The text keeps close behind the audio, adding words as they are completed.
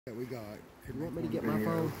that we got. Could you want me to get my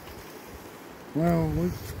phone? Well,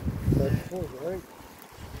 Right?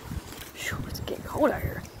 It's getting cold out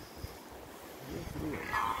here.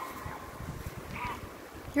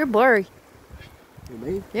 You're blurry. You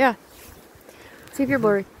me? Yeah. See if you're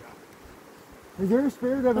blurry. is there a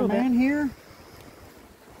spirit of a man here?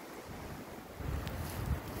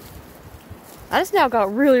 I just now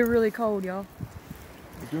got really, really cold, y'all.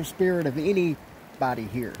 Is there a spirit of anybody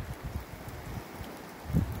here?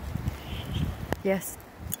 Yes.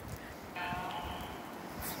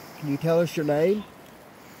 Can you tell us your name?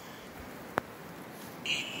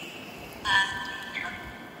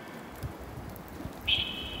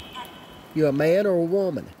 You a man or a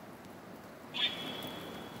woman?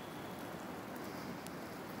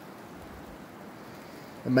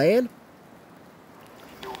 A man?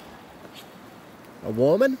 A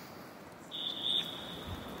woman?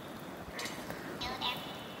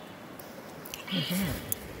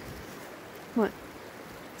 What?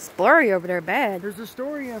 It's blurry over there, bad. There's a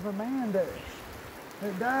story of a man that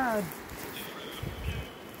died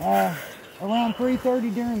around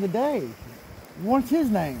 3:30 during the day. What's his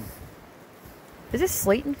name? Is this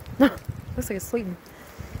Sleeton? Looks like it's Sleeton.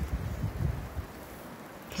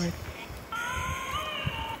 Sorry.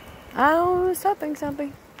 Oh, something.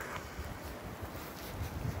 Can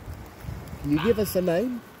you give us a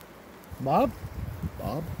name? Bob?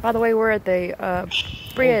 Bob? By the way, we're at the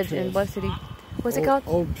bridge in Bluff City. What's it called?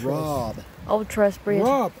 Old Rob. Old Trust Bridge.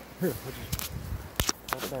 Rob! Here,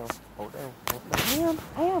 hold down. Hold down. Hold down.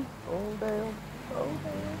 I am. Hold down. Hold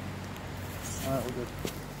down. Alright, we're good.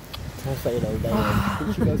 I'm saying hold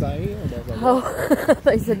down. She goes, I am. I was like, Oh,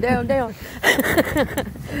 they said down.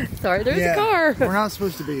 Sorry, there's a car. We're not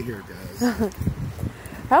supposed to be here, guys.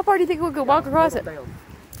 How far do you think we could walk across it? down.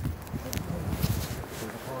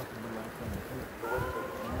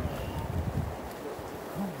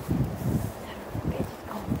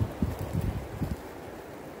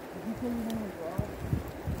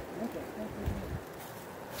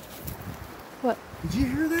 What? Did you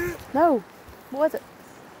hear that? No. What was it?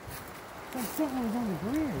 Like something was on the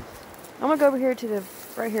bridge. I'm gonna go over here to the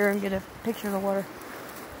right here and get a picture of the water.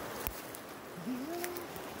 Did you hear that?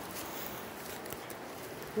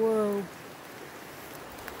 Whoa.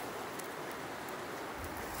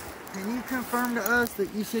 Can you confirm to us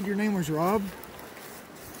that you said your name was Rob?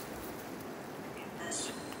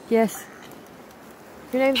 Yes.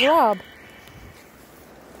 Your name's Rob.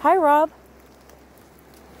 Hi, Rob.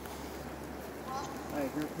 Hey,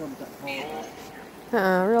 here comes that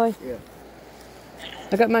car. Really? Yeah.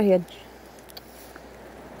 I got my head.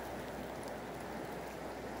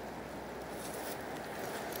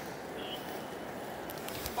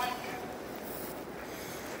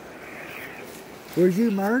 Was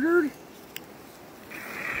you murdered?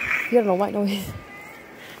 You have no white noise.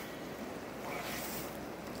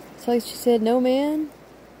 So she said, no, man.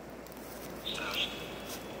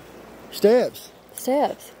 Steps.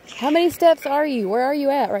 Steps. How many steps are you? Where are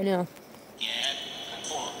you at right now?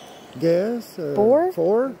 Yes. 4?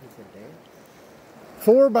 4.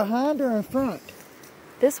 4 behind or in front?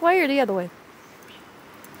 This way or the other way?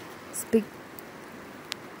 Speak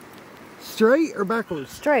Straight or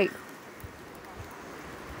backwards? straight.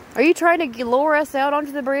 Are you trying to lower us out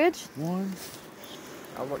onto the bridge? 1.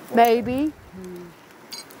 Maybe.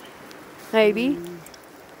 Maybe.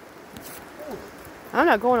 I'm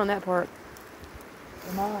not going on that part.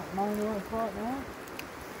 Am I in the right spot now?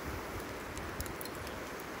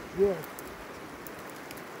 Yes.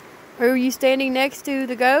 Are you standing next to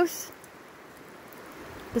the ghost?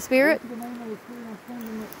 The spirit? What's the name of the spirit I'm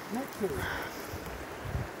standing next to?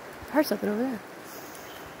 I heard something over there.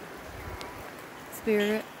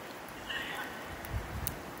 Spirit.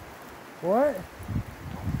 What?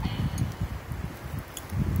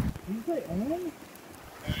 Did you say Owen?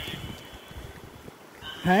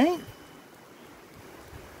 Hank?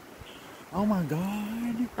 Oh my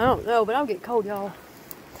God. I don't know, but I'm getting cold, y'all.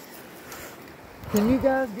 Can you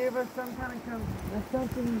guys give us some kind of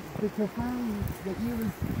something to confirm that you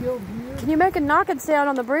was killed here? Can you make a knocking sound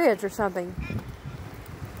on the bridge or something?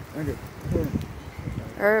 Okay.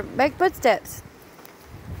 Or make footsteps?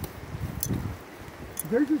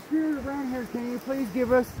 There's a spirit around here. Can you please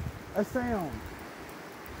give us a sound?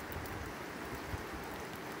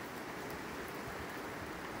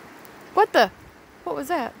 What the? What was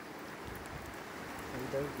that?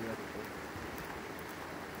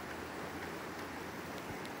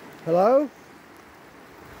 Hello?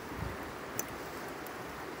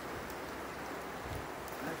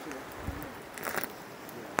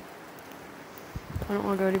 I don't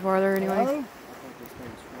want to go any farther anyways. Hello?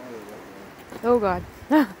 Oh God.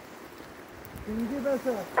 Can you give us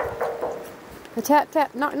a tap,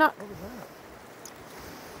 tap, knock, knock. What was that?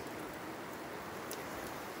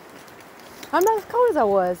 I'm not as cold as I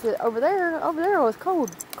was. Over there I was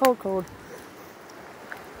cold. Cold, cold.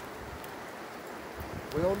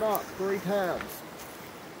 We'll knock 3 times.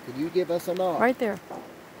 Can you give us a knock? Right there.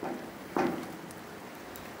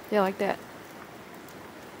 Yeah, like that.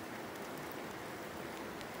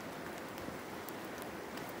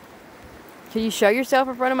 Can you show yourself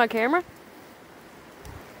in front of my camera?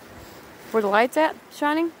 Where the light's at,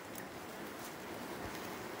 shining?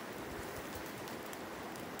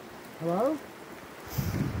 Hello?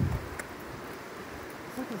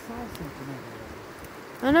 It's like I saw something over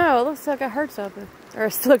there. I know, it looks like I heard something. Or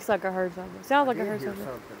it looks like I heard something. Sounds like I heard hear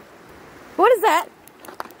something. What is that?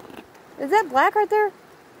 Is that black right there?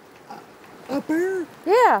 Up there?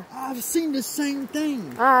 Yeah. I've seen the same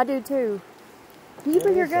thing. I do too. Can you What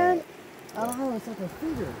put your is gun? that? I don't know, it's like a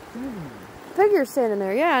figure standing there. Figure's standing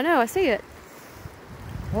there. Yeah, I know. I see it.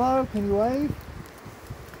 Hello, can you wave?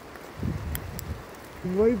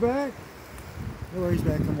 Can you wave back? Oh, he's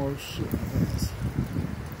back. I'm all shit.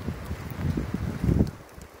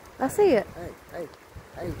 I see it.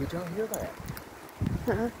 Hey, did y'all hear that?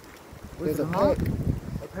 Uh-uh. There's a hawk? peck.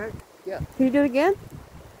 A peck? Yeah. Can you do it again?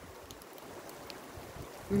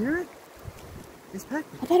 You hear it? It's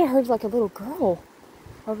pecking. I thought I heard like a little girl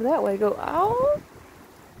over that way go, "Ow."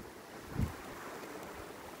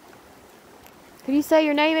 Can you say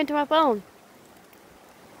your name into my phone?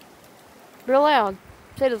 Real loud.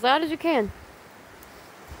 Say it as loud as you can.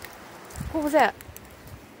 What was that?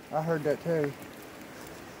 I heard that too.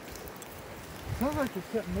 Sounds like it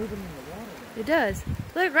kept moving in the water. It does.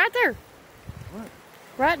 Look, right there. What?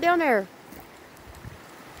 Right down there.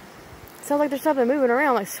 Sounds like there's something moving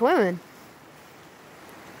around, like swimming.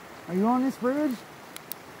 Are you on this bridge?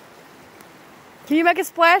 Can you make a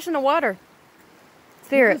splash in the water?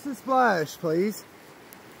 Spirit. Give us a splash, please.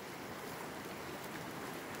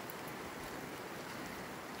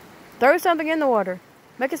 Throw something in the water.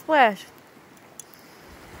 Make a splash.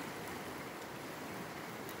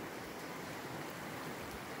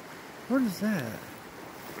 What is that?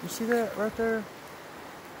 You see that right there?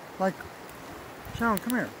 Like, Sean,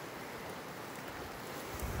 come here.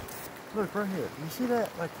 Look, right here. You see that,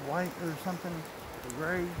 like, white or something? The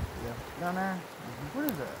gray? Yeah. Down there? What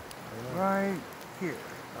is that? Right here.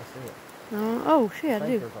 I see it. Oh, shit, I I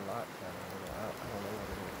think do. there's a light shining over there. I don't know what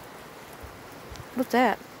it is. What's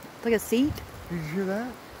that? Like a seat? Did you hear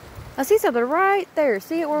that? I see something right there.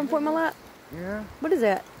 See it where I'm pointing my light? Yeah. What is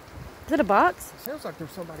that? Is it a box? It sounds like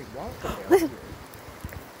there's somebody walking down Listen. here.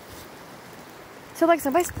 Sounds like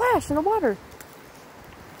somebody splashed in the water.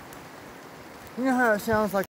 You know how it sounds like